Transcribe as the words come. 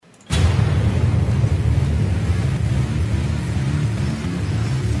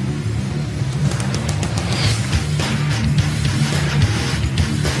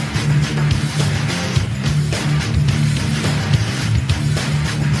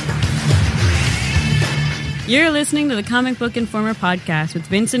You're listening to the Comic Book Informer podcast with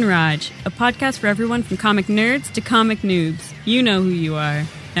Vince and Raj, a podcast for everyone from comic nerds to comic noobs. You know who you are.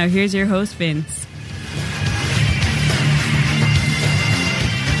 Now here's your host, Vince.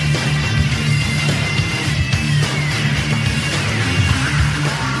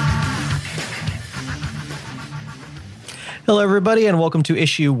 Hello, everybody, and welcome to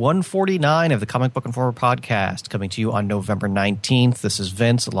issue 149 of the Comic Book Informer podcast, coming to you on November 19th. This is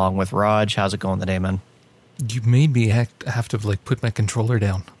Vince, along with Raj. How's it going today, man? You made me have to put my controller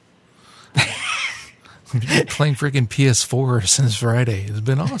down. I've been playing freaking PS4 since Friday. It's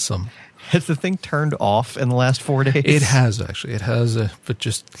been awesome. Has the thing turned off in the last 4 days? It has, actually. It has, but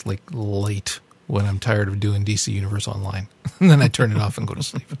just like late when I'm tired of doing DC Universe Online. And then I turn it off and go to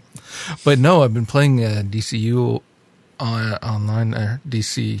sleep. But no, I've been playing DCU online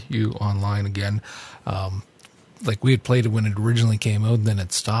again. Like we had played it when it originally came out, and then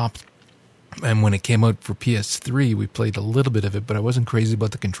it stopped. And when it came out for PS3, we played a little bit of it, but I wasn't crazy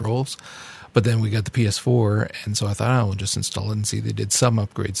about the controls. But then we got the PS4, and so I thought, I'll just install it and see. They did some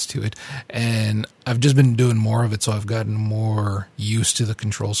upgrades to it. And I've just been doing more of it, so I've gotten more used to the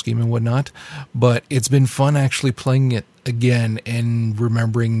control scheme and whatnot. But it's been fun actually playing it again and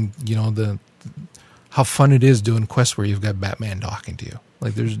remembering, you know, how fun it is doing quests where you've got Batman talking to you.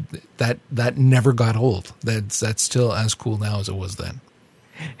 Like there's that never got old. That's still as cool now as it was then.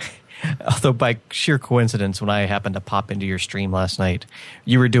 Although by sheer coincidence, when I happened to pop into your stream last night,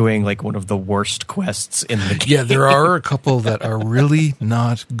 you were doing like one of the worst quests in the game. Yeah, there are a couple that are really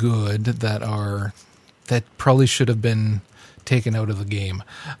not good that probably should have been taken out of the game.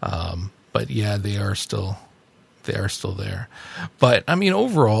 But yeah, they are still there. But I mean,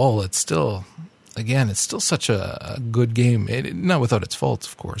 overall, it's still such a good game. Not without its faults,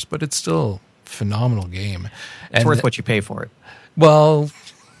 of course, but it's still a phenomenal game. It's worth what you pay for it. Well,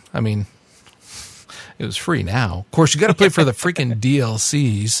 I mean, it was free now. Of course, you got to play for the freaking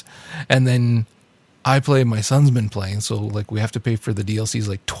DLCs, and then my son's been playing, so like we have to pay for the DLCs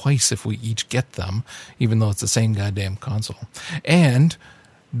like twice if we each get them, even though it's the same goddamn console. And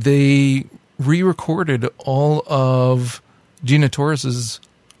they re-recorded all of Gina Torres's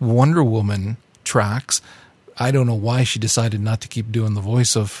Wonder Woman tracks. I don't know why she decided not to keep doing the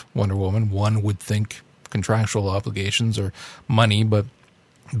voice of Wonder Woman. One would think contractual obligations or money, but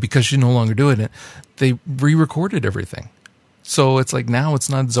because she's no longer doing it, they re-recorded everything. So it's like now it's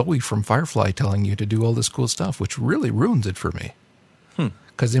not Zoe from Firefly telling you to do all this cool stuff, which really ruins it for me.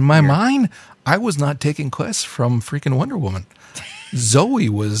 Because in my mind, I was not taking quests from freaking Wonder Woman. Zoe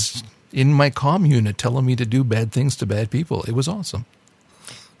was in my comm unit telling me to do bad things to bad people. It was awesome.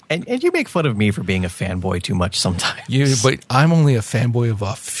 And you make fun of me for being a fanboy too much sometimes. Yeah, but I'm only a fanboy of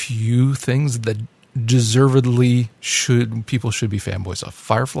a few things that deservedly people should be fanboys of.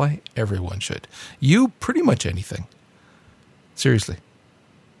 Firefly, everyone should. You, pretty much anything. Seriously.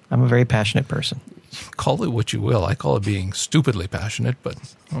 I'm a very passionate person. Call it what you will. I call it being stupidly passionate, but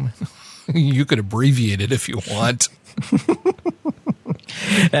you could abbreviate it if you want.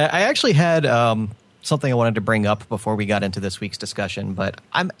 I actually had something I wanted to bring up before we got into this week's discussion, but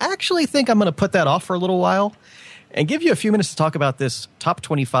I think I'm going to put that off for a little while and give you a few minutes to talk about this top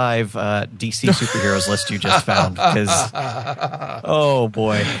 25 DC superheroes list you just found. Because, oh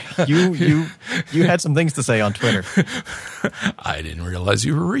boy, you had some things to say on Twitter. I didn't realize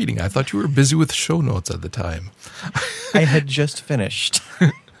you were reading. I thought you were busy with show notes at the time. I had just finished.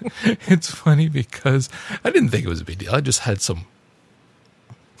 It's funny because I didn't think it was a big deal. I just had some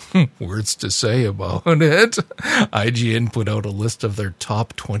words to say about it. IGN put out a list of their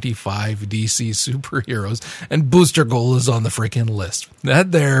top 25 DC superheroes, and Booster Gold is on the freaking list.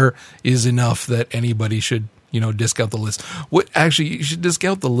 That there is enough that anybody should, discount the list. Actually, you should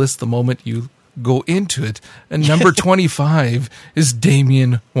discount the list the moment you go into it. And number 25 is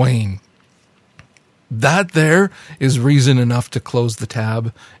Damian Wayne. That there is reason enough to close the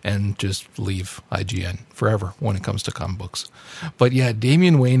tab and just leave IGN forever when it comes to comic books. But yeah,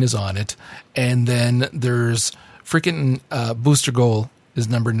 Damian Wayne is on it. And then there's freaking Booster Gold is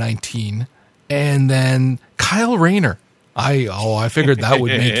number 19. And then Kyle Rayner. I figured that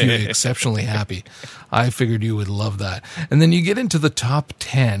would make you exceptionally happy. I figured you would love that. And then you get into the top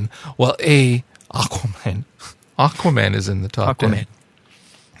 10. Well, Aquaman. Aquaman is in the top 10.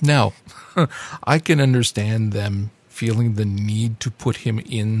 Now, I can understand them feeling the need to put him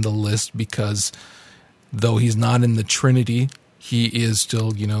in the list because though he's not in the Trinity, he is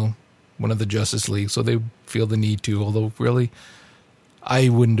still, one of the Justice League. So they feel the need to, although really, I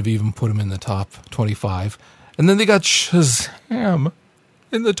wouldn't have even put him in the top 25. And then they got Shazam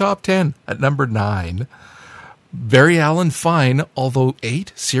in the top 10 at number 9. Barry Allen, fine. Although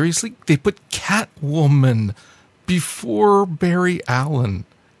 8, seriously, they put Catwoman before Barry Allen.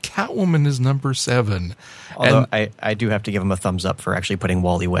 Catwoman is number 7. Although I do have to give him a thumbs up for actually putting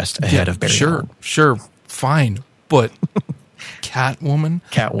Wally West ahead of Barry Allen. Sure, fine. But Catwoman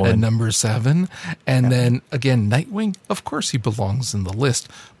at number 7. And then, again, Nightwing, of course he belongs in the list.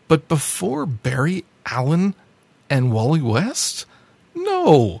 But before Barry Allen and Wally West?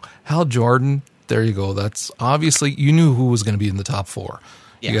 No. Hal Jordan, there you go. That's obviously, you knew who was going to be in the top 4.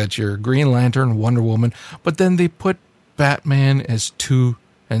 Yeah. You got your Green Lantern, Wonder Woman, but then they put Batman as 2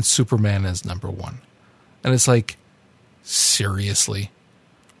 and Superman as number 1. And it's like, seriously?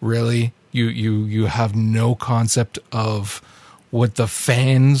 Really? You have no concept of what the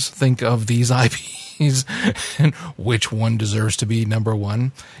fans think of these IPs and which one deserves to be number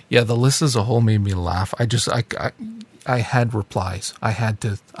 1? Yeah, the list as a whole made me laugh. I had replies. I had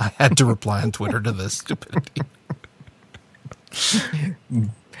to reply on Twitter to this stupidity.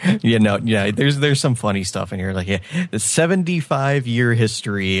 There's some funny stuff in here. Like, the 75-year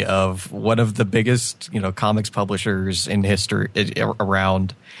history of one of the biggest, comics publishers in history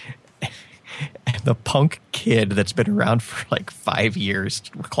around. And the punk kid that's been around for like 5 years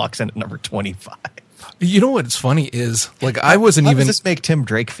clocks in at number 25. You know what's funny is, like, I wasn't How even. does this make Tim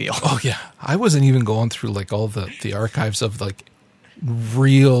Drake feel? Oh yeah, I wasn't even going through like all the archives of like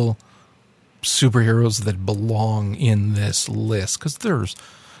real superheroes that belong in this list, because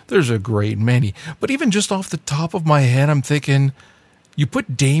there's a great many. But even just off the top of my head, I'm thinking, you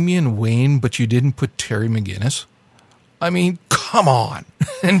put Damian Wayne, but you didn't put Terry McGinnis. I mean, come on.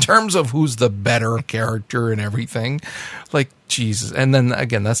 In terms of who's the better character and everything, like, Jesus. And then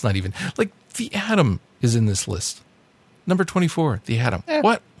again, that's not even like the Atom is in this list. Number 24, the Atom.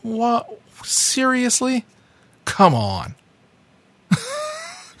 What? Seriously? Come on.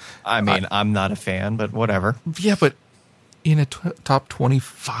 I mean, I'm not a fan, but whatever. Yeah, but in a top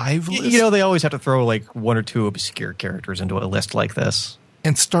 25 list? They always have to throw like 1 or 2 obscure characters into a list like this.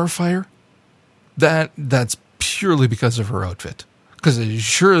 And Starfire? That's purely because of her outfit. Because it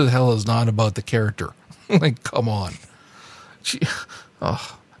sure as hell is not about the character. Like, come on.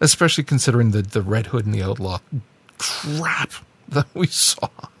 Especially considering the Red Hood and the Outlaw crap that we saw.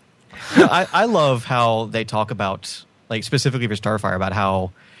 I love how they talk about, like, specifically for Starfire, about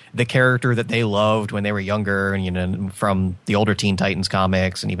how the character that they loved when they were younger, and from the older Teen Titans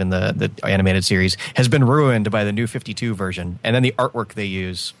comics and even the animated series, has been ruined by the new 52 version. And then the artwork they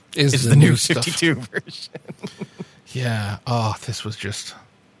use is the new 52 version. Yeah. Oh, this was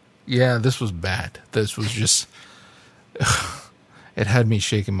bad. This was just, it had me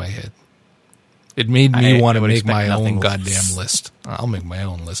shaking my head. It made me want to make my own goddamn list. I'll make my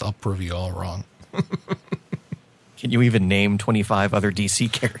own list. I'll prove you all wrong. Can you even name 25 other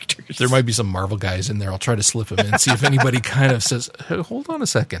DC characters? There might be some Marvel guys in there. I'll try to slip them in, see if anybody kind of says, hey, hold on a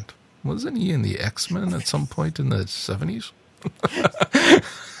second. Wasn't he in the X-Men at some point in the 70s?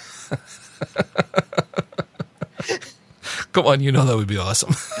 Come on, that would be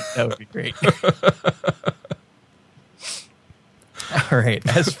awesome. That would be great. All right.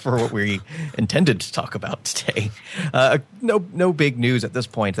 As for what we intended to talk about today, no big news at this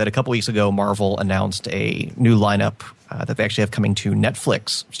point. That a couple weeks ago, Marvel announced a new lineup that they actually have coming to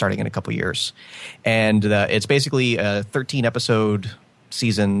Netflix starting in a couple years, and it's basically 13 episode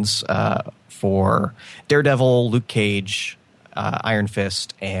seasons for Daredevil, Luke Cage, Iron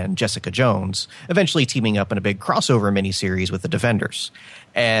Fist, and Jessica Jones, eventually teaming up in a big crossover miniseries with the Defenders.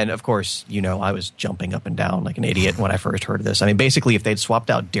 And, of course, I was jumping up and down like an idiot when I first heard of this. I mean, basically, if they'd swapped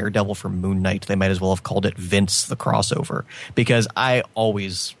out Daredevil for Moon Knight, they might as well have called it Vince the Crossover, because I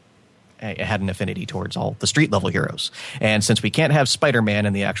always had an affinity towards all the street-level heroes. And since we can't have Spider-Man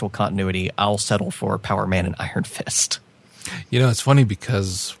in the actual continuity, I'll settle for Power Man and Iron Fist. It's funny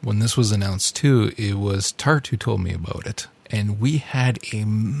because when this was announced, too, it was Tart who told me about it. And we had a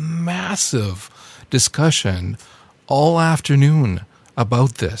massive discussion all afternoon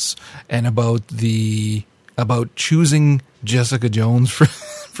about this and about choosing Jessica Jones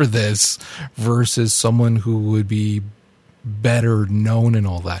for this versus someone who would be better known and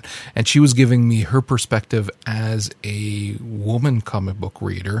all that. And she was giving me her perspective as a woman comic book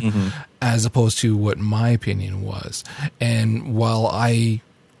reader, as opposed to what my opinion was. And while I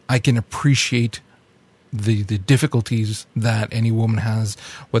can appreciate the difficulties that any woman has,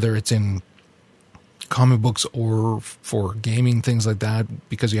 whether it's in comic books or for gaming, things like that,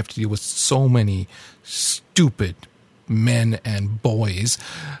 because you have to deal with so many stupid men and boys.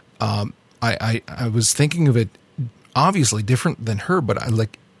 I was thinking of it obviously different than her, but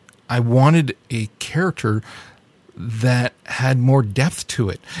I wanted a character that had more depth to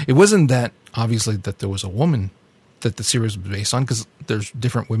it. It wasn't that obviously that there was a woman that the series was based on, because there's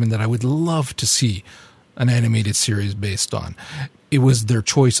different women that I would love to see an animated series based on. It was their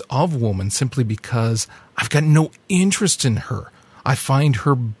choice of woman simply because I've got no interest in her. I find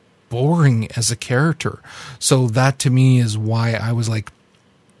her boring as a character. So that to me is why I was like,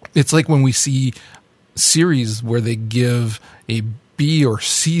 it's like when we see series where they give a B or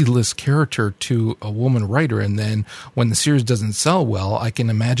C list character to a woman writer, and then when the series doesn't sell well, I can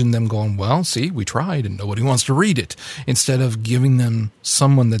imagine them going, well, see, we tried and nobody wants to read it, instead of giving them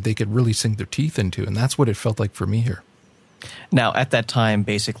someone that they could really sink their teeth into. And that's what it felt like for me here. Now, at that time,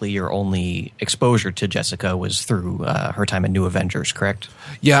 basically your only exposure to Jessica was through her time in New Avengers, correct?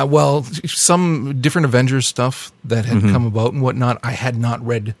 Yeah, well, some different Avengers stuff that had come about and whatnot. I had not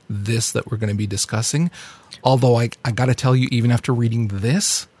read this that we're going to be discussing. Although I got to tell you, even after reading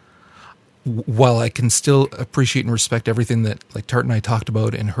this, while I can still appreciate and respect everything that like Tart and I talked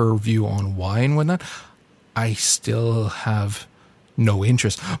about and her view on why and whatnot, I still have no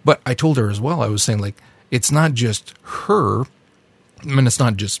interest. But I told her as well, I was saying, like, it's not just her. I mean, it's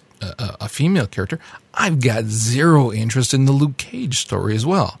not just a female character. I've got zero interest in the Luke Cage story as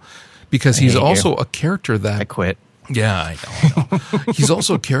well, because he's also a character that I quit. Yeah, I know. He's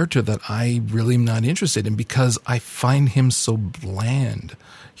also a character that I really am not interested in because I find him so bland.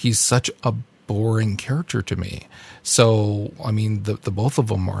 He's such a boring character to me. So, I mean, the both of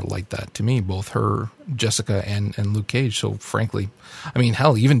them are like that to me, both her, Jessica, and Luke Cage. So, frankly, I mean,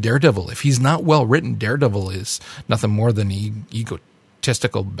 hell, even Daredevil, if he's not well written, Daredevil is nothing more than an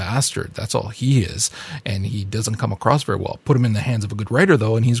egotistical bastard. That's all he is. And he doesn't come across very well. Put him in the hands of a good writer,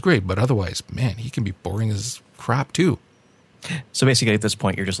 though, and he's great. But otherwise, man, he can be boring as crap, too. So basically, at this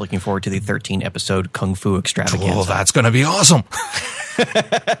point, you're just looking forward to the 13-episode Kung Fu extravaganza. Oh, that's going to be awesome.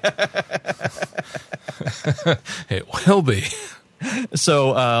 It will be.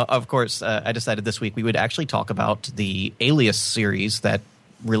 So, of course, I decided this week we would actually talk about the Alias series that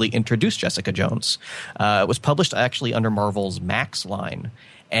really introduced Jessica Jones. It was published actually under Marvel's Max line.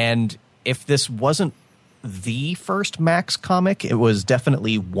 And if this wasn't the first Max comic, it was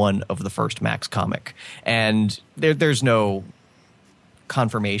definitely one of the first Max comic. And there's no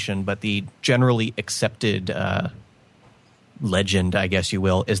confirmation, but the generally accepted legend, I guess you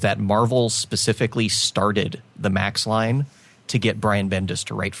will, is that Marvel specifically started the Max line to get Brian Bendis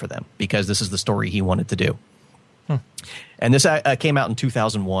to write for them, because this is the story he wanted to do. And this came out in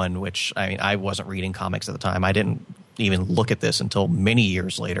 2001, which, I mean, I wasn't reading comics at the time. I didn't even look at this until many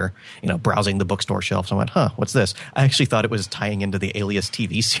years later, browsing the bookstore shelves. I went, what's this? I actually thought it was tying into the Alias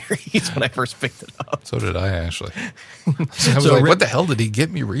TV series when I first picked it up. So did I, actually. I was like, what the hell did he get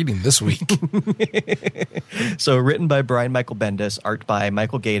me reading this week? So written by Brian Michael Bendis, art by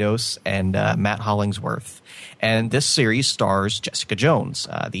Michael Gaydos and Matt Hollingsworth. And this series stars Jessica Jones,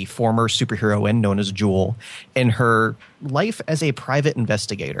 the former superheroine known as Jewel, in her life as a private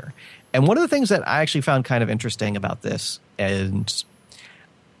investigator. And one of the things that I actually found kind of interesting about this, and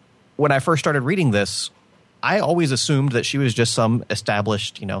when I first started reading this, I always assumed that she was just some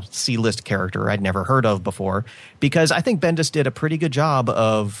established, C-list character I'd never heard of before, because I think Bendis did a pretty good job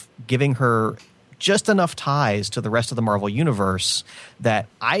of giving her just enough ties to the rest of the Marvel Universe that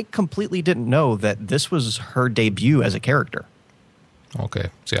I completely didn't know that this was her debut as a character. Okay.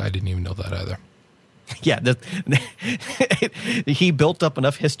 See, I didn't even know that either. Yeah, he built up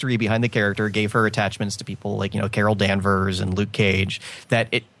enough history behind the character, gave her attachments to people like, Carol Danvers and Luke Cage, that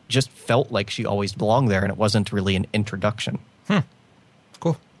it just felt like she always belonged there, and it wasn't really an introduction.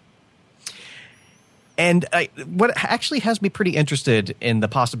 Cool. And what actually has me pretty interested in the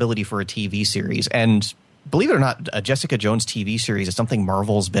possibility for a TV series, and believe it or not, a Jessica Jones TV series is something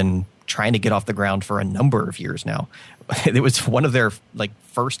Marvel's been trying to get off the ground for a number of years now. It was one of their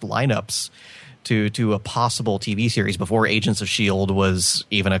first lineups to a possible TV series before Agents of S.H.I.E.L.D. was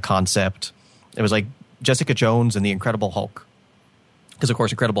even a concept. It was like Jessica Jones and the Incredible Hulk. Because, of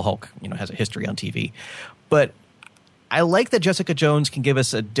course, Incredible Hulk, has a history on TV. But I like that Jessica Jones can give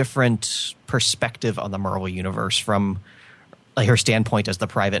us a different perspective on the Marvel Universe from her standpoint as the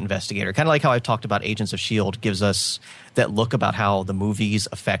private investigator. Kind of like how I talked about Agents of S.H.I.E.L.D. gives us that look about how the movies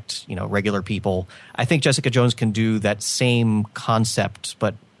affect, regular people. I think Jessica Jones can do that same concept,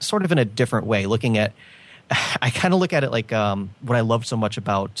 but sort of in a different way, I kind of look at it like what I loved so much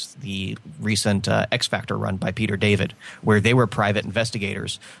about the recent X Factor run by Peter David, where they were private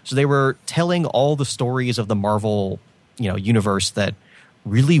investigators. So they were telling all the stories of the Marvel, universe that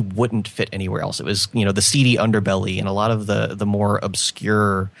really wouldn't fit anywhere else. It was, the seedy underbelly and a lot of the more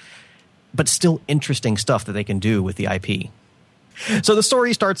obscure, but still interesting stuff that they can do with the IP. So the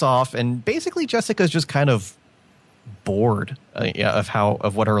story starts off, and basically Jessica's just kind of bored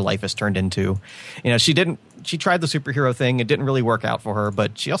of what her life has turned into. She didn't she tried the superhero thing. It didn't really work out for her,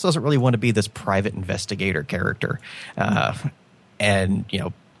 but she also doesn't really want to be this private investigator character. And,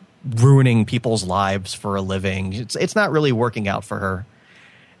 ruining people's lives for a living. It's not really working out for her.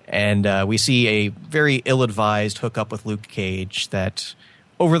 And we see a very ill-advised hookup with Luke Cage that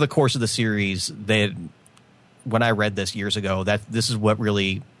over the course of the series, when I read this years ago, that this is what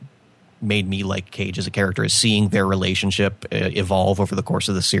really made me like Cage as a character, is seeing their relationship evolve over the course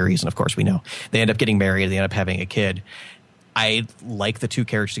of the series. And of course, we know they end up getting married, they end up having a kid. I like the two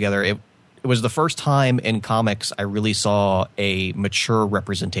characters together. It was the first time in comics I really saw a mature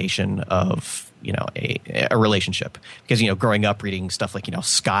representation of, a relationship. Because, growing up reading stuff like,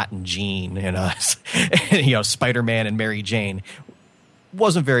 Scott and Jean and, Spider-Man and Mary Jane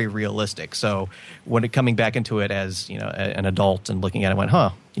wasn't very realistic. So when coming back into it as, an adult and looking at it, I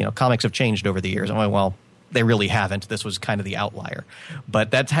went, comics have changed over the years. I went, well, they really haven't. This was kind of the outlier.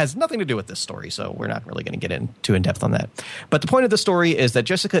 But that has nothing to do with this story, so we're not really going to get too in depth on that. But the point of the story is that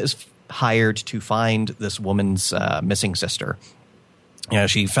Jessica is hired to find this woman's missing sister.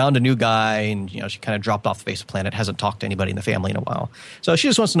 She found a new guy, and she kind of dropped off the face of the planet, hasn't talked to anybody in the family in a while. So she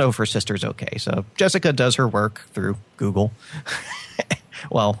just wants to know if her sister's okay. So Jessica does her work through Google.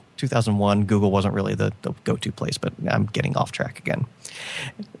 Well, 2001, Google wasn't really the go-to place, but I'm getting off track again.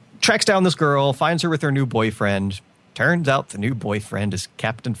 Tracks down this girl, finds her with her new boyfriend. Turns out the new boyfriend is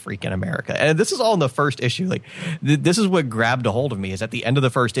Captain Freaking America. And this is all in the first issue. Like, this is what grabbed a hold of me, is at the end of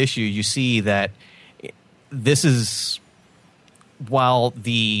the first issue, you see that this is, while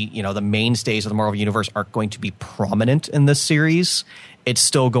the mainstays of the Marvel Universe aren't going to be prominent in this series, it's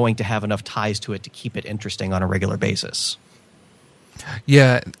still going to have enough ties to it to keep it interesting on a regular basis.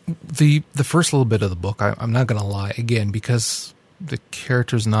 Yeah, the first little bit of the book, I'm not going to lie, again, because the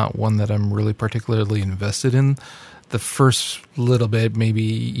character's not one that I'm really particularly invested in. The first little bit, maybe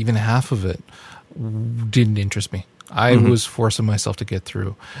even half of it, didn't interest me. I was forcing myself to get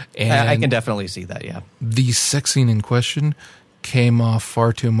through. And I can definitely see that, yeah. The sex scene in question came off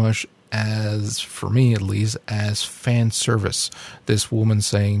far too much as, for me at least, as fan service. This woman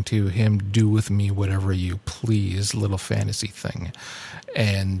saying to him, "Do with me whatever you please," little fantasy thing.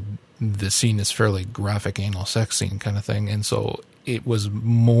 And the scene is fairly graphic anal sex scene kind of thing. And so it was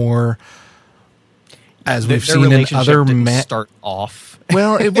more, as we've seen in other start off.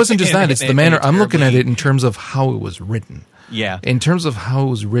 Well, it wasn't just that. It's the manner. I'm looking at it in terms of how it was written. Yeah. In terms of how it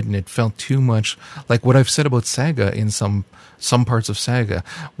was written, it felt too much like what I've said about Saga in some parts of Saga,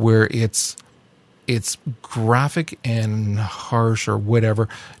 where it's graphic and harsh or whatever,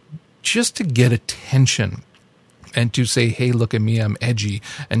 just to get attention and to say, "Hey, look at me, I'm edgy,"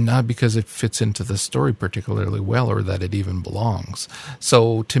 and not because it fits into the story particularly well or that it even belongs.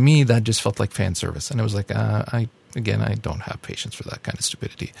 So to me, that just felt like fan service, and it was like, I don't have patience for that kind of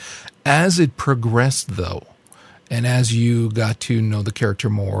stupidity. As it progressed, though, and as you got to know the character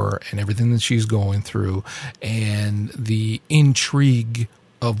more and everything that she's going through and the intrigue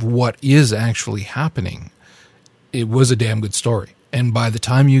of what is actually happening, it was a damn good story. And by the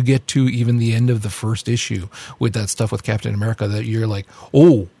time you get to even the end of the first issue with that stuff with Captain America, that you're like,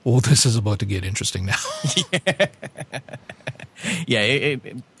 oh, this is about to get interesting now. Yeah,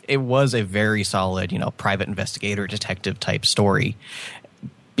 it was a very solid, private investigator, detective type story.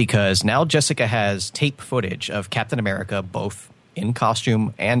 Because now Jessica has tape footage of Captain America, both in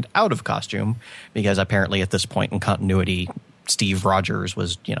costume and out of costume, because apparently at this point in continuity, Steve Rogers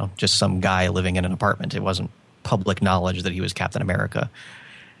was, just some guy living in an apartment. It wasn't public knowledge that he was Captain America.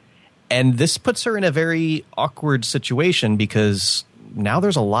 And this puts her in a very awkward situation, because now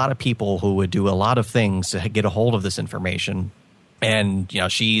there's a lot of people who would do a lot of things to get a hold of this information. And,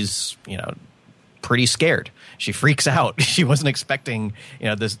 she's, pretty scared. She freaks out. She wasn't expecting,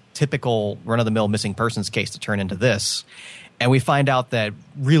 this typical run-of-the-mill missing persons case to turn into this. And we find out that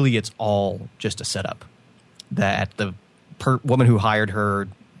really it's all just a setup. That the woman who hired her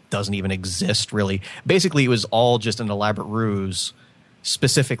doesn't even exist, really. Basically, it was all just an elaborate ruse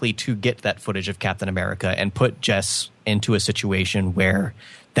specifically to get that footage of Captain America and put Jess into a situation where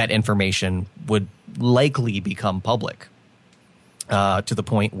that information would likely become public, to the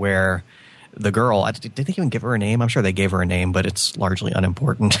point where the girl, did they even give her a name? I'm sure they gave her a name, but it's largely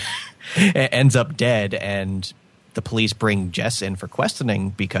unimportant. Ends up dead, and the police bring Jess in for questioning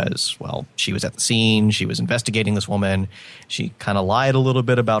because, well, she was at the scene. She was investigating this woman. She kind of lied a little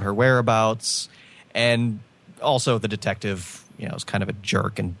bit about her whereabouts. And also the detective, was kind of a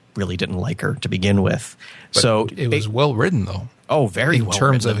jerk and really didn't like her to begin with. But so it was well written, though. Oh, very well written.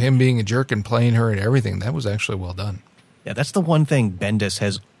 In terms of him being a jerk and playing her and everything, that was actually well done. Yeah, that's the one thing Bendis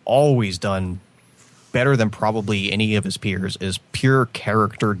has always done better than probably any of his peers is pure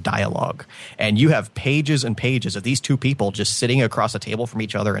character dialogue. And you have pages and pages of these two people just sitting across a table from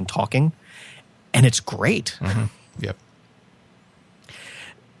each other and talking, and it's great. Mm-hmm. Yep.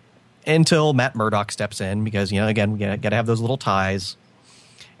 Until Matt Murdock steps in because, again, we got to have those little ties,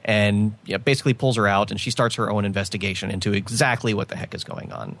 and basically pulls her out, and she starts her own investigation into exactly what the heck is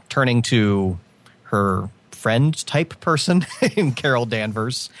going on, turning to her friend type person in Carol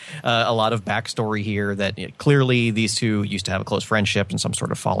Danvers. A lot of backstory here that clearly these two used to have a close friendship and some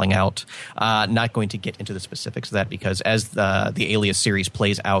sort of falling out. Not going to get into the specifics of that because as the Alias series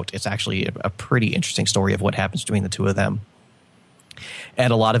plays out, it's actually a pretty interesting story of what happens between the two of them.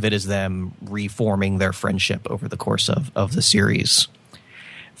 And a lot of it is them reforming their friendship over the course of the series.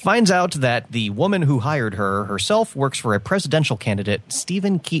 Finds out that the woman who hired her herself works for a presidential candidate,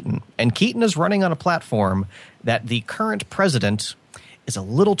 Stephen Keaton. And Keaton is running on a platform that the current president is a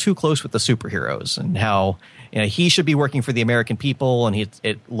little too close with the superheroes and how he should be working for the American people. And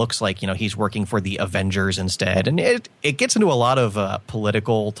it looks like he's working for the Avengers instead. And it gets into a lot of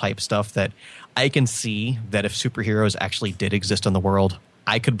political type stuff that I can see that if superheroes actually did exist in the world,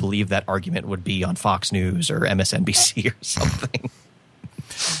 I could believe that argument would be on Fox News or MSNBC or something.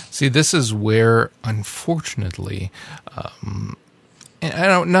 See, this is where, unfortunately, and I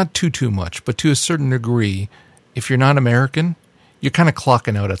don't not too much, but to a certain degree, if you're not American, you're kind of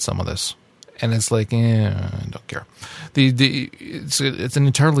clocking out at some of this, and it's like, I don't care. It's an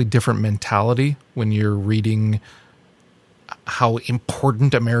entirely different mentality when you're reading how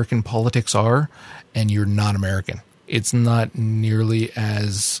important American politics are, and you're not American. It's not nearly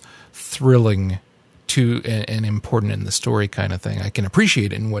as thrilling to and important in the story kind of thing. I can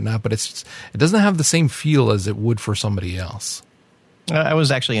appreciate it and whatnot, but it doesn't have the same feel as it would for somebody else. I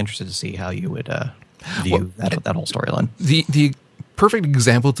was actually interested to see how you would view that whole storyline. The perfect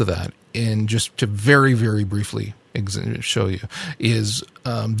example to that, and just to very, very briefly show you, is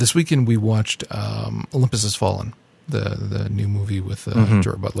this weekend we watched Olympus Has Fallen, the new movie with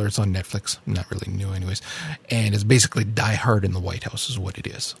Gerard Butler. It's on Netflix. Not really new anyways. And it's basically Die Hard in the White House is what it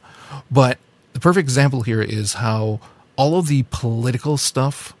is. But the perfect example here is how all of the political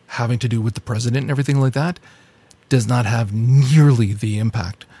stuff having to do with the president and everything like that does not have nearly the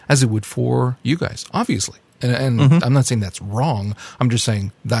impact as it would for you guys, obviously. And I'm not saying that's wrong. I'm just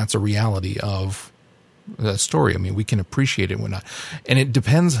saying that's a reality of the story. I mean, we can appreciate it and whatnot. And it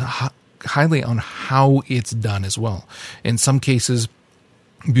depends highly on how it's done as well. In some cases,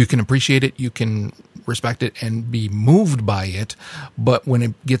 you can appreciate it, you can respect it and be moved by it, but when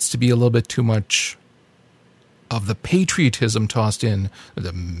it gets to be a little bit too much of the patriotism tossed in,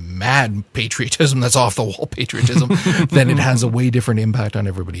 the mad patriotism, that's off the wall patriotism, then it has a way different impact on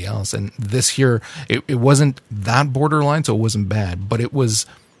everybody else. And this here, it wasn't that borderline, so it wasn't bad, but it was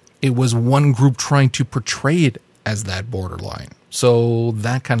one group trying to portray it as that borderline. So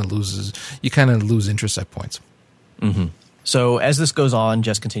that kind of you kind of lose interest at points. Mm-hmm. So as this goes on,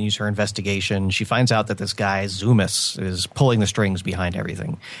 Jess continues her investigation. She finds out that this guy, Zoomis, is pulling the strings behind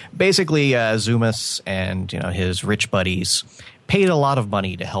everything. Basically, Zoomis and his rich buddies paid a lot of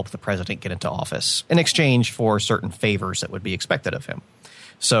money to help the president get into office in exchange for certain favors that would be expected of him.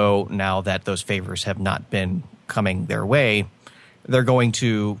 So now that those favors have not been coming their way, they're going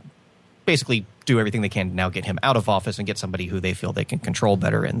to basically do everything they can to now get him out of office and get somebody who they feel they can control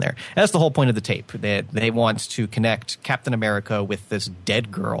better in there. And that's the whole point of the tape. They want to connect Captain America with this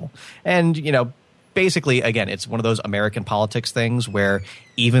dead girl. And, basically, again, it's one of those American politics things where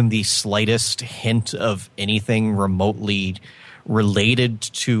even the slightest hint of anything remotely related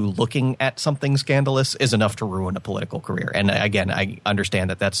to looking at something scandalous is enough to ruin a political career. And again, I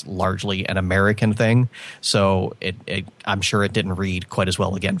understand that that's largely an American thing. So I'm sure it didn't read quite as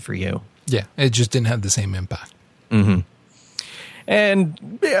well again for you. Yeah, it just didn't have the same impact. Mm-hmm.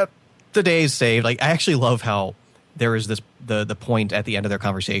 And the day is saved. Like, I actually love how there is the point at the end of their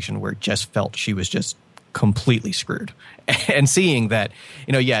conversation where Jess felt she was just completely screwed. And seeing that,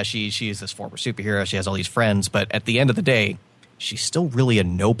 she is this former superhero, she has all these friends, but at the end of the day, she's still really a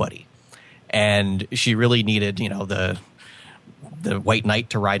nobody. And she really needed, the White Knight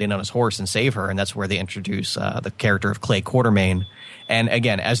to ride in on his horse and save her, and that's where they introduce the character of Clay Quartermain. And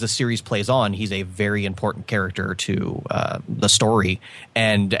again, as the series plays on, he's a very important character to the story.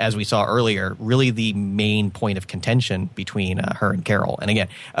 And as we saw earlier, really the main point of contention between her and Carol. And again,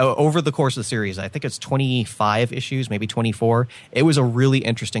 over the course of the series, I think it's 25 issues, maybe 24. It was a really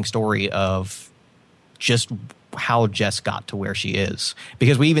interesting story of just how Jess got to where she is.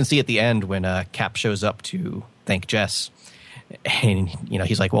 Because we even see at the end when Cap shows up to thank Jess, and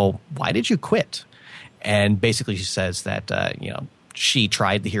he's like, well, why did you quit? And basically she says that she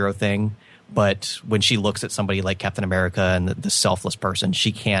tried the hero thing, But when she looks at somebody like Captain America and the selfless person,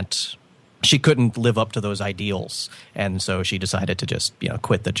 she couldn't live up to those ideals. And so she decided to just,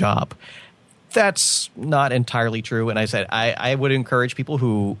 quit the job. That's not entirely true. And I said, I would encourage people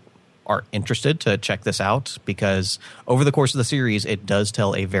who are interested to check this out, because over the course of the series, it does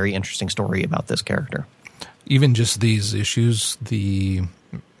tell a very interesting story about this character. Even just these issues,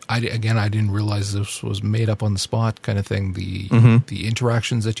 I didn't realize this was made up on the spot kind of thing. The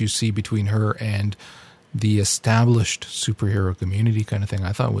interactions that you see between her and the established superhero community kind of thing,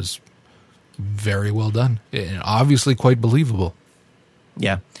 I thought was very well done and obviously quite believable.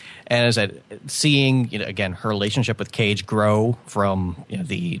 Yeah. And as I said, seeing, again, her relationship with Cage grow from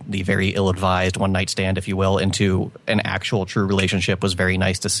the very ill-advised one-night stand, if you will, into an actual true relationship was very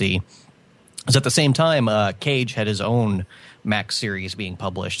nice to see. Because at the same time, Cage had his own Max series being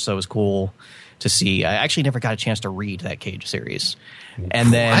published, so it was cool to see. I actually never got a chance to read that Cage series.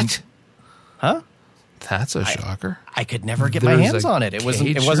 And then, what? Huh? That's a shocker. I could never get my hands on it. It wasn't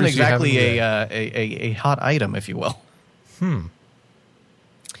exactly a hot item, if you will.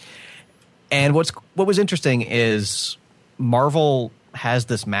 And what was interesting is Marvel has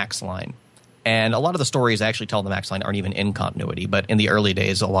this Max line. And a lot of the stories actually tell the Max line aren't even in continuity, but in the early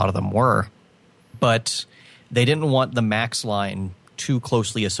days, a lot of them were. But they didn't want the Max line too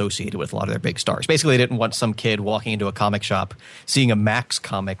closely associated with a lot of their big stars. Basically, they didn't want some kid walking into a comic shop, seeing a Max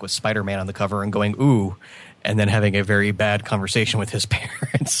comic with Spider-Man on the cover and going, ooh, and then having a very bad conversation with his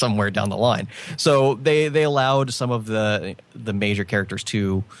parents somewhere down the line. So they allowed some of the major characters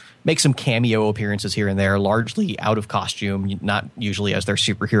to make some cameo appearances here and there, largely out of costume, not usually as their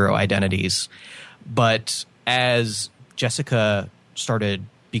superhero identities. But as Jessica started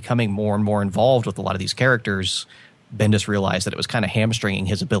becoming more and more involved with a lot of these characters, Bendis realized that it was kind of hamstringing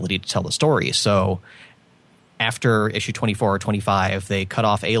his ability to tell the story. So after issue 24 or 25, they cut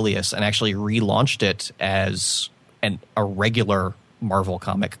off Alias and actually relaunched it as a regular Marvel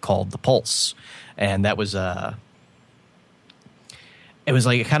comic called The Pulse. And that was it was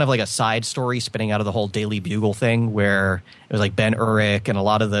like kind of like a side story spinning out of the whole Daily Bugle thing, where it was like Ben Urich and a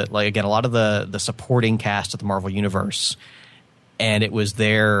lot of the supporting cast of the Marvel Universe. And it was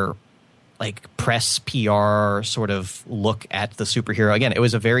their like press PR sort of look at the superhero. Again, it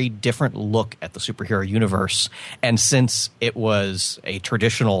was a very different look at the superhero universe. And since it was a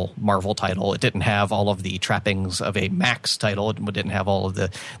traditional Marvel title, it didn't have all of the trappings of a Max title. It didn't have all of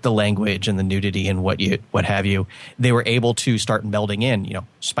the language and the nudity and what have you. They were able to start melding in,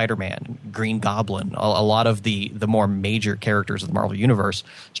 Spider-Man, Green Goblin, a lot of the more major characters of the Marvel universe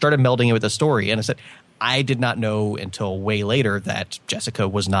started melding in with the story. And I said, I did not know until way later that Jessica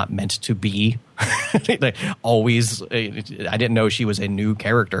was not meant to be always. I didn't know she was a new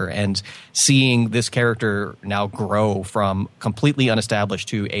character, and seeing this character now grow from completely unestablished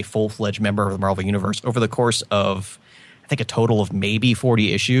to a full-fledged member of the Marvel Universe over the course of, I think, a total of maybe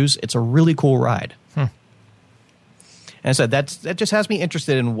 40 issues, it's a really cool ride. And so that just has me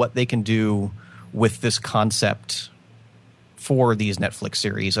interested in what they can do with this concept for these Netflix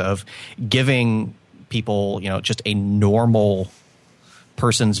series of giving people, just a normal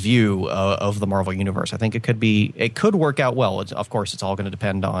person's view of the Marvel Universe. I think it could work out well. Of course, it's all going to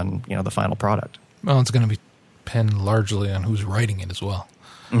depend on, the final product. Well, it's going to depend largely on who's writing it as well,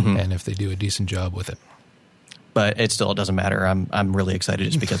 and if they do a decent job with it. But it still doesn't matter. I'm really excited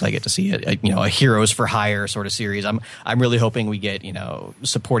just because I get to see a Heroes for Hire sort of series. I'm really hoping we get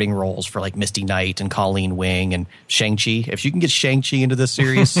supporting roles for like Misty Knight and Colleen Wing and Shang-Chi. If you can get Shang-Chi into this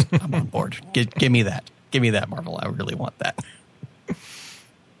series, I'm on board. Give me that. Give me that, Marvel. I really want that.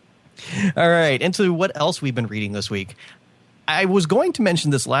 All right, into what else we've been reading this week. I was going to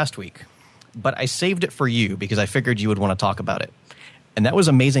mention this last week, but I saved it for you because I figured you would want to talk about it. And that was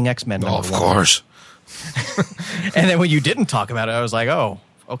Amazing X-Men number 1. Of course. And then when you didn't talk about it, I was like, oh,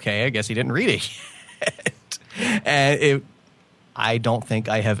 okay, I guess he didn't read it. And I don't think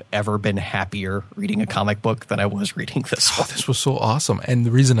I have ever been happier reading a comic book than I was reading this one. This was so awesome. And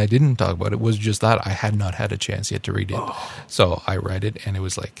the reason I didn't talk about it was just that I had not had a chance yet to read it. So I read it, and it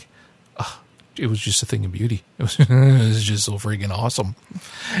was like, it was just a thing of beauty. It was just so freaking awesome.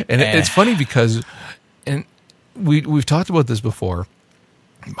 And it's funny because, and we've talked about this before,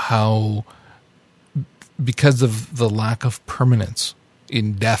 how because of the lack of permanence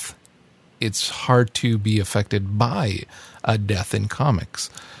in death, it's hard to be affected by a death in comics.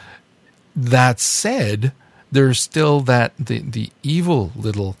 That said, there's still the evil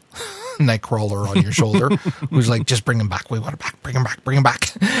little Nightcrawler on your shoulder who's like, just bring him back. We want him back. Bring him back. Bring him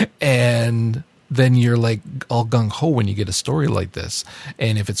back. And then you're like all gung-ho when you get a story like this.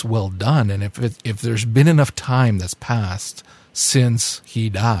 And if it's well done, and if there's been enough time that's passed since he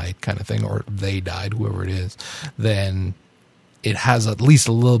died kind of thing, or they died, whoever it is, then it has at least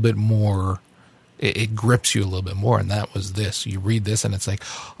a little bit more, it grips you a little bit more. And that was this. You read this and it's like,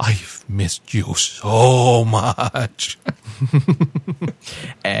 I've missed you so much.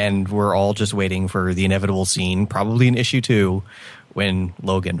 And we're all just waiting for the inevitable scene, probably in issue 2, when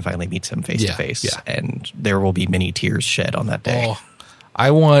Logan finally meets him face to face. And there will be many tears shed on that day. Oh,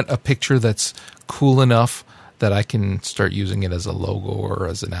 I want a picture that's cool enough that I can start using it as a logo or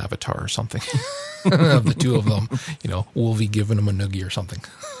as an avatar or something of the two of them. You know, Wolvie giving him a noogie or something.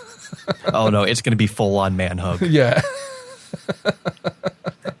 Oh, no, it's going to be full-on man hug. Yeah.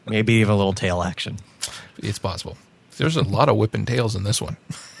 Maybe even a little tail action. It's possible. There's a lot of whipping tails in this one.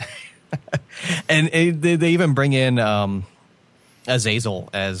 And they even bring in Azazel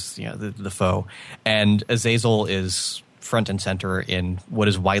as, you know, the foe. And Azazel is front and center in what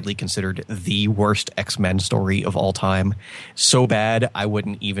is widely considered the worst X-Men story of all time. So bad, I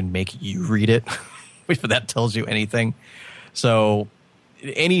wouldn't even make you read it, if that tells you anything. So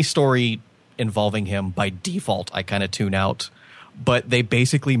any story involving him, by default, I kind of tune out. But they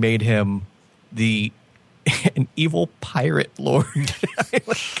basically made him an evil pirate lord.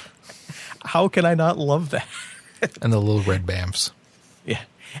 Like, how can I not love that? And the little red bamfs. Yeah.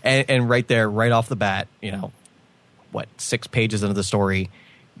 And right there, right off the bat, you know, 6 pages into the story,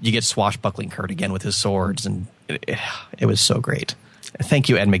 you get swashbuckling Kurt again with his swords, and it was so great. Thank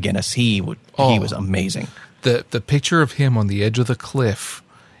you, Ed McGuinness. He was amazing. The picture of him on the edge of the cliff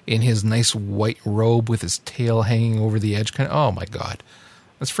in his nice white robe with his tail hanging over the edge, oh my God,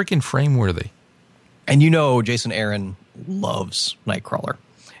 that's freaking frame worthy. And you know, Jason Aaron loves Nightcrawler,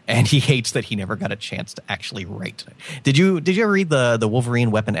 and he hates that he never got a chance to actually write. Did you ever read the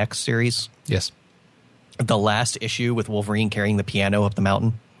Wolverine Weapon X series? Yes. The last issue with Wolverine carrying the piano up the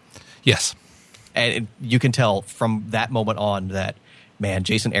mountain? Yes. And you can tell from that moment on that, man,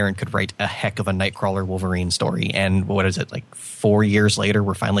 Jason Aaron could write a heck of a Nightcrawler Wolverine story. And what is it, like 4 years later,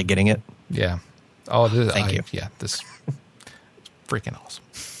 we're finally getting it? Yeah. Oh, thank you. Yeah, this freaking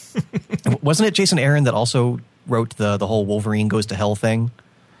awesome. Wasn't it Jason Aaron that also wrote the whole Wolverine Goes to Hell thing?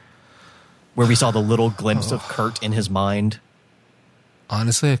 Where we saw the little glimpse of Kurt in his mind?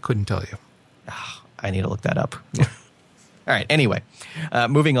 Honestly, I couldn't tell you. I need to look that up. All right, anyway.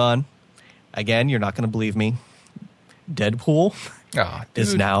 Moving on. Again, you're not going to believe me. Deadpool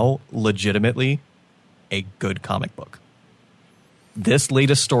is now legitimately a good comic book. This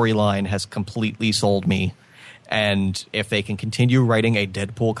latest storyline has completely sold me. And if they can continue writing a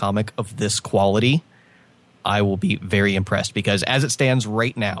Deadpool comic of this quality, I will be very impressed. Because as it stands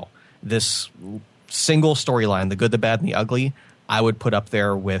right now, this single storyline, the good, the bad, and the ugly, I would put up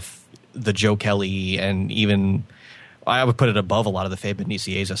there with the Joe Kelly, and even I would put it above a lot of the Fabian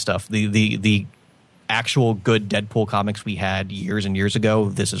Nicieza stuff. The actual good Deadpool comics we had years and years ago,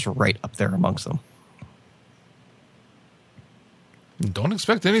 this is right up there amongst them. Don't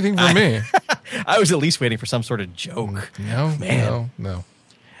expect anything from me. I was at least waiting for some sort of joke. No.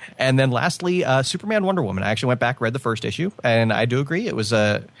 And then lastly, Superman Wonder Woman. I actually went back, read the first issue, and I do agree. It was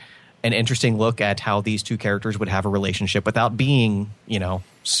an interesting look at how these two characters would have a relationship without being, you know,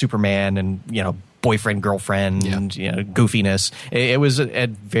 Superman and, you know, boyfriend, girlfriend, and, you know, goofiness. It was a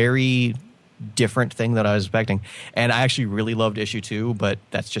very different thing that I was expecting. And I actually really loved issue 2, but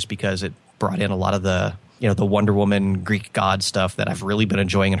that's just because it brought in a lot of the, you know, the Wonder Woman Greek god stuff that I've really been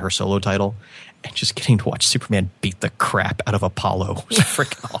enjoying in her solo title. And just getting to watch Superman beat the crap out of Apollo was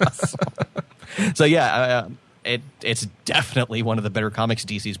freaking awesome. So yeah, it's definitely one of the better comics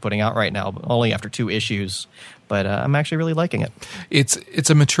DC's putting out right now, only after 2 issues. But I'm actually really liking it. It's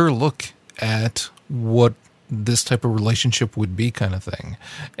a mature look at what this type of relationship would be, kind of thing,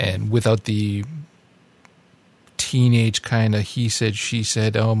 and without the teenage kind of he said, she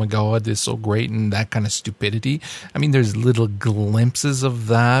said, oh my God, this is so great, and that kind of stupidity. I mean, there's little glimpses of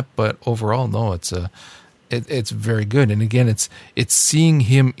that, but overall, no, it's very good. And again, it's seeing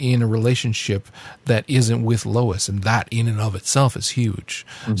him in a relationship that isn't with Lois, and that in and of itself is huge.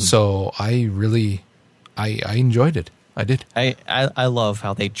 Mm-hmm. So I enjoyed it. I did. I love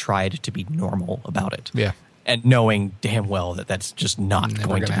how they tried to be normal about it. Yeah. And knowing damn well that that's just not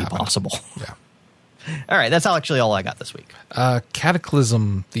going to be possible. Yeah. All right, that's actually all I got this week.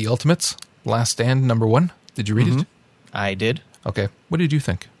 Cataclysm, The Ultimates, Last Stand, #1. Did you read it? I did. Okay. What did you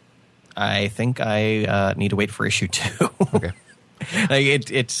think? I think I need to wait for issue 2. Okay.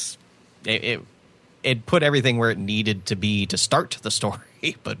 Like it put everything where it needed to be to start the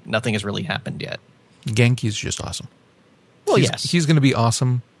story, but nothing has really happened yet. Genki's just awesome. Well, yes. He's going to be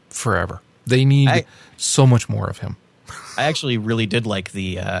awesome forever. They need so much more of him. I actually really did like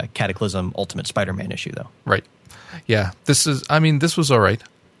the Cataclysm Ultimate Spider-Man issue, though. Right. Yeah. This was all right.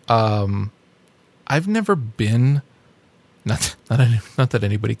 I've never been, not that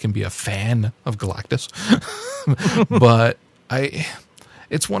anybody can be a fan of Galactus, but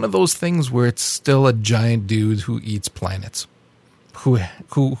it's one of those things where it's still a giant dude who eats planets,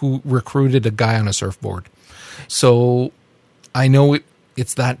 who recruited a guy on a surfboard. So I know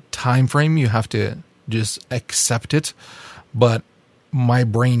it's that time frame. You have to just accept it, but my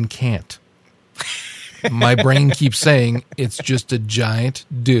brain can't. My brain keeps saying it's just a giant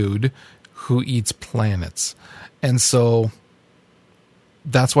dude who eats planets. And so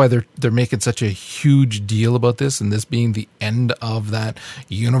that's why they're making such a huge deal about this, and this being the end of that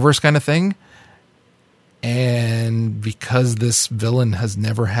universe kind of thing. And because this villain has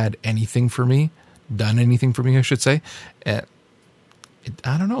never had anything for me, done anything for me, I should say,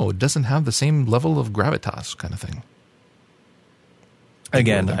 I don't know, it doesn't have the same level of gravitas kind of thing.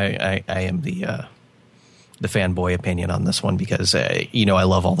 Again, I am the fanboy opinion on this one because, I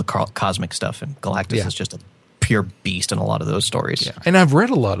love all the cosmic stuff, and Galactus is just a pure beast in a lot of those stories. Yeah. And I've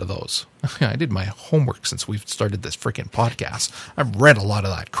read a lot of those. I did my homework since we've started this freaking podcast. I've read a lot of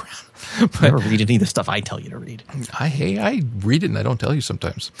that crap. But, never read any of the stuff I tell you to read. I read it and I don't tell you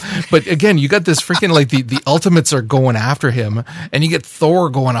sometimes. But again, you got this freaking, like, the Ultimates are going after him, and you get Thor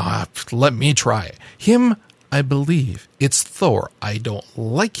going, let me try it. Him, I believe it's Thor. I don't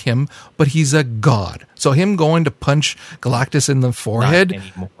like him, but he's a god. So him going to punch Galactus in the forehead. Not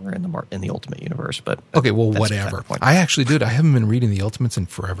anymore in the Ultimate Universe, but okay, well, whatever. I actually did. I haven't been reading the Ultimates in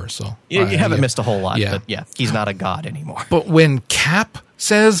forever, so you haven't missed a whole lot. Yeah. But yeah, he's not a god anymore. But when Cap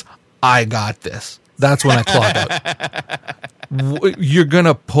says, "I got this," that's when I clock out. You're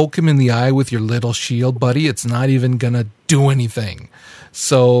gonna poke him in the eye with your little shield, buddy. It's not even gonna do anything.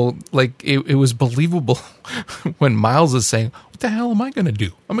 So, like, it was believable when Miles is saying, "What the hell am I going to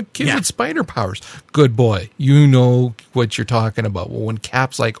do? I'm a kid with spider powers." Good boy. You know what you're talking about. Well, when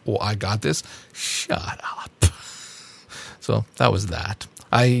Cap's like, "Oh, I got this," shut up. So that was that.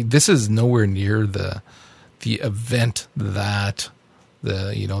 This is nowhere near the event that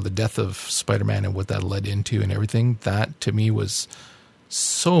the death of Spider-Man and what that led into and everything. That to me was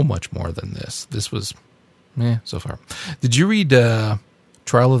so much more than this. This was so far. Did you read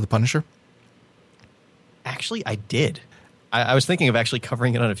Trial of the Punisher? Actually, I did. I was thinking of actually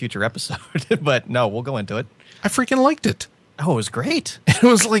covering it on a future episode, but no, we'll go into it. I freaking liked it. Oh, it was great. It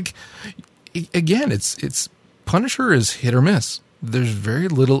was like, again, it's Punisher is hit or miss. There's very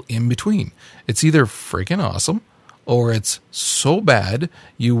little in between. It's either freaking awesome or it's so bad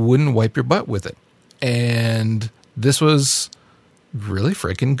you wouldn't wipe your butt with it. And this was really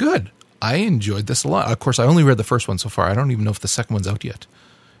freaking good. I enjoyed this a lot. Of course, I only read the first one so far. I don't even know if the second one's out yet.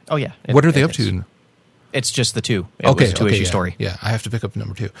 Oh, yeah. What are they up to? It's just the two. It was a two-issue story. Yeah, I have to pick up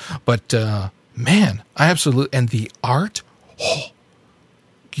number 2. But, man, I absolutely... And the art,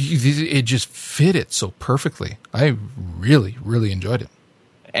 it just fit it so perfectly. I really, really enjoyed it.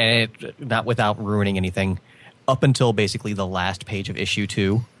 And not without ruining anything, up until basically the last page of issue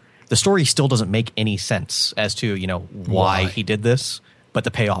 2, the story still doesn't make any sense as to, why he did this, but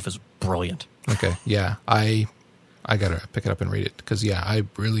the payoff is brilliant. Okay, yeah. I gotta pick it up and read it because I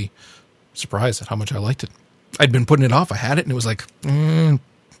really surprised at how much I liked it. I'd been putting it off. I had it and it was like,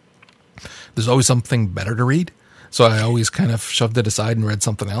 there's always something better to read. So I always kind of shoved it aside and read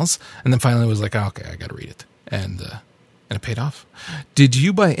something else. And then finally it was like, okay, I gotta read it. And it paid off. Did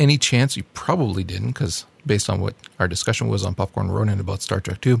you by any chance, you probably didn't because based on what our discussion was on Popcorn Ronin about Star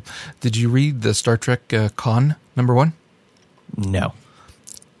Trek 2, did you read the Star Trek Con #1? No.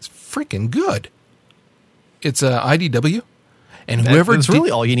 It's freaking good. It's IDW, and whoever that's really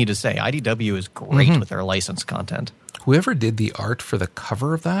all you need to say. IDW is great with their licensed content. Whoever did the art for the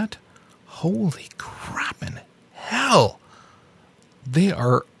cover of that, holy crap in hell, they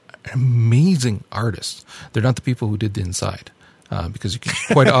are amazing artists. They're not the people who did the inside, because you can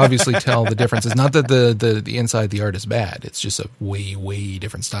quite obviously tell the difference. It's not that the inside the art is bad. It's just a way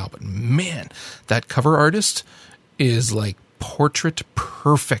different style. But man, that cover artist is like portrait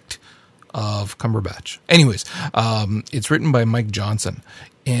perfect of Cumberbatch. Anyways, it's written by Mike Johnson,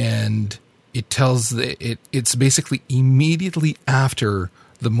 and it tells it's basically immediately after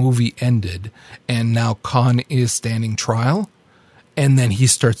the movie ended, and now Khan is standing trial, and then he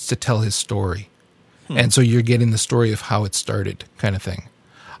starts to tell his story. And so you're getting the story of how it started, kind of thing.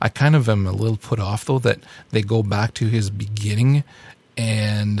 I kind of am a little put off, though, that they go back to his beginning,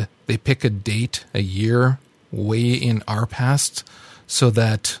 and they pick a date, a year, way in our past, so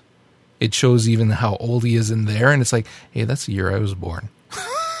that it shows even how old he is in there, and it's like, hey, that's the year I was born.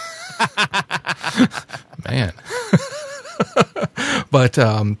 Man. But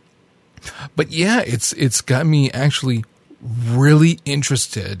yeah, it's got me actually really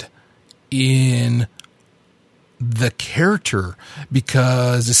interested in the character,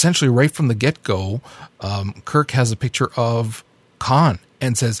 because essentially right from the get-go, Kirk has a picture of Khan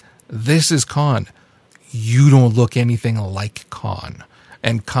and says, "This is Khan. You don't look anything like Khan."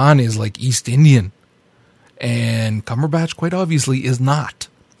 And Khan is like East Indian, and Cumberbatch quite obviously is not.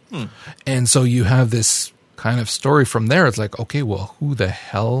 And so you have this kind of story from there. It's like, okay, well,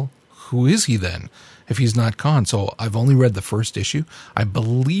 who is he then if he's not Khan? So I've only read the first issue. I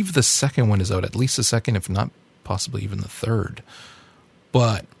believe the second one is out, at least the second, if not possibly even the third.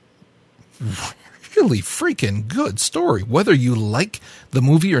 But really freaking good story. Whether you like the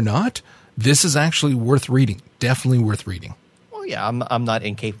movie or not, this is actually worth reading. Definitely worth reading. Well, yeah, I'm not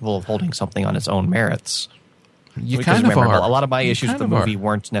incapable of holding something on its own merits. You Because kind of remember, are. A lot of my issues with the movie are.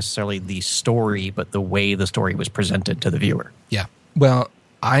 weren't necessarily the story, but the way the story was presented to the viewer. Yeah. Well,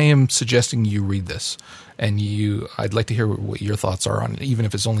 I am suggesting you read this, and I'd like to hear what your thoughts are on it, even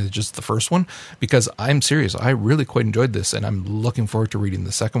if it's only just the first one, because I'm serious. I really quite enjoyed this, and I'm looking forward to reading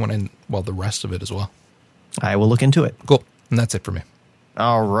the second one and, well, the rest of it as well. I will look into it. Cool. And that's it for me.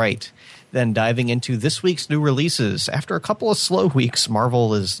 All right. Then diving into this week's new releases. After a couple of slow weeks,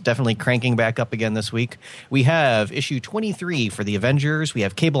 Marvel is definitely cranking back up again this week. We have issue 23 for the Avengers. We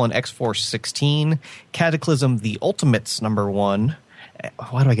have Cable and X-Force 16. Cataclysm, The Ultimates, #1.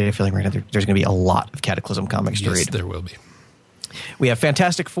 Why do I get a feeling right now there's going to be a lot of Cataclysm comics to read? Yes, there will be. We have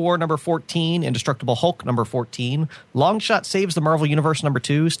Fantastic Four, #14. Indestructible Hulk, #14. Longshot Saves the Marvel Universe,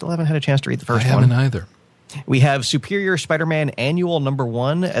 #2. Still haven't had a chance to read the first I one. haven't either. We have Superior Spider-Man Annual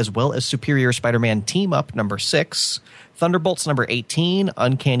 #1, as well as Superior Spider-Man Team Up #6, Thunderbolts #18,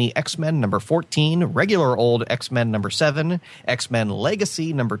 Uncanny X-Men #14, Regular Old X-Men #7, X-Men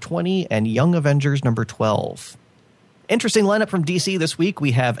Legacy #20, and Young Avengers #12. Interesting lineup from DC this week.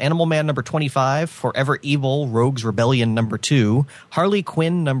 We have Animal Man #25, Forever Evil, Rogues Rebellion #2, Harley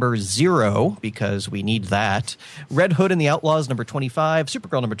Quinn #0, because we need that, Red Hood and the Outlaws #25,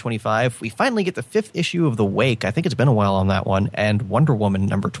 Supergirl #25. We finally get the 5th issue of The Wake. I think it's been a while on that one. And Wonder Woman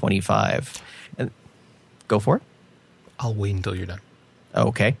 #25. And go for it. I'll wait until you're done.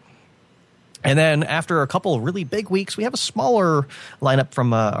 Okay. And then after a couple of really big weeks, we have a smaller lineup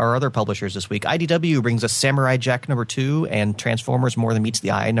from our other publishers this week. IDW brings us Samurai Jack #2 and Transformers More Than Meets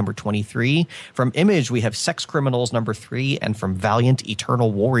the Eye #23. From Image, we have Sex Criminals #3, and from Valiant,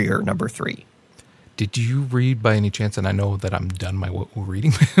 Eternal Warrior #3. Did you read by any chance, and I know that I'm done my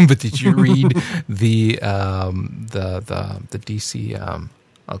reading, but did you read the DC,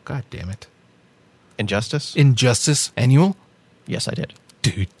 oh god damn it, Injustice Annual? Yes, I did.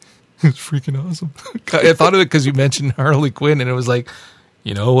 Dude, it's freaking awesome. I thought of it because you mentioned Harley Quinn, and it was like,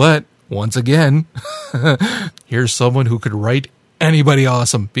 you know what? Once again, here's someone who could write anybody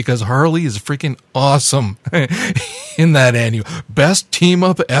awesome, because Harley is freaking awesome in that annual. Best team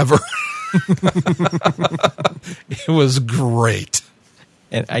up ever. It was great.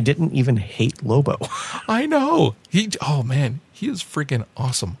 And I didn't even hate Lobo. I know. Oh man, he is freaking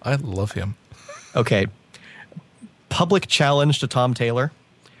awesome. I love him. Okay. Public challenge to Tom Taylor.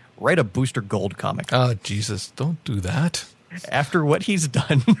 Write a Booster Gold comic. Oh, Jesus, don't do that. After what he's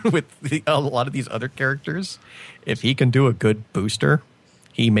done with a lot of these other characters, if he can do a good Booster,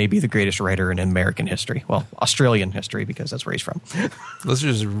 he may be the greatest writer in American history. Well, Australian history, because that's where he's from. Let's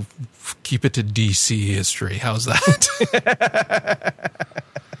just keep it to DC history. How's that?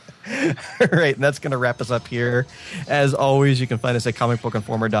 All right, and that's going to wrap us up here. As always, you can find us at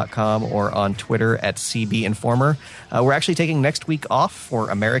comicbookinformer.com or on Twitter at CBInformer. We're actually taking next week off for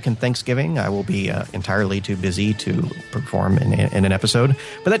American Thanksgiving. I will be entirely too busy to perform in an episode.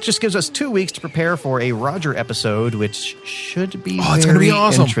 But that just gives us 2 weeks to prepare for a Roger episode, which should be it's going to be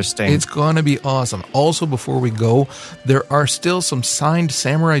awesome. Interesting. It's going to be awesome. Also, before we go, there are still some signed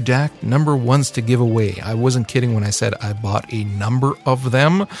Samurai Jack #1s to give away. I wasn't kidding when I said I bought a number of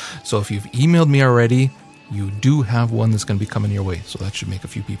them. So if you've emailed me already, you do have one that's going to be coming your way. So that should make a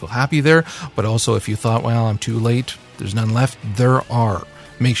few people happy there. But also, if you thought, well, I'm too late, there's none left, there are.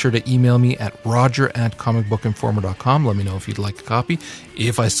 Make sure to email me at roger@comicbookinformer.com. Let me know if you'd like a copy.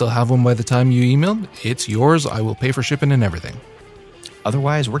 If I still have one by the time you emailed, it's yours. I will pay for shipping and everything.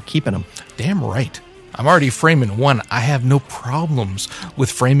 Otherwise, we're keeping them. Damn right. I'm already framing one. I have no problems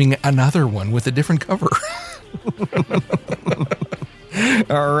with framing another one with a different cover.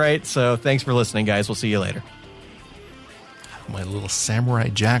 All right, so thanks for listening, guys. We'll see you later. My little Samurai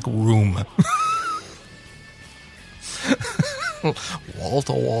Jack room. Wall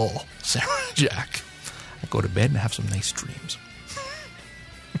to wall. Samurai Jack. I go to bed and have some nice dreams.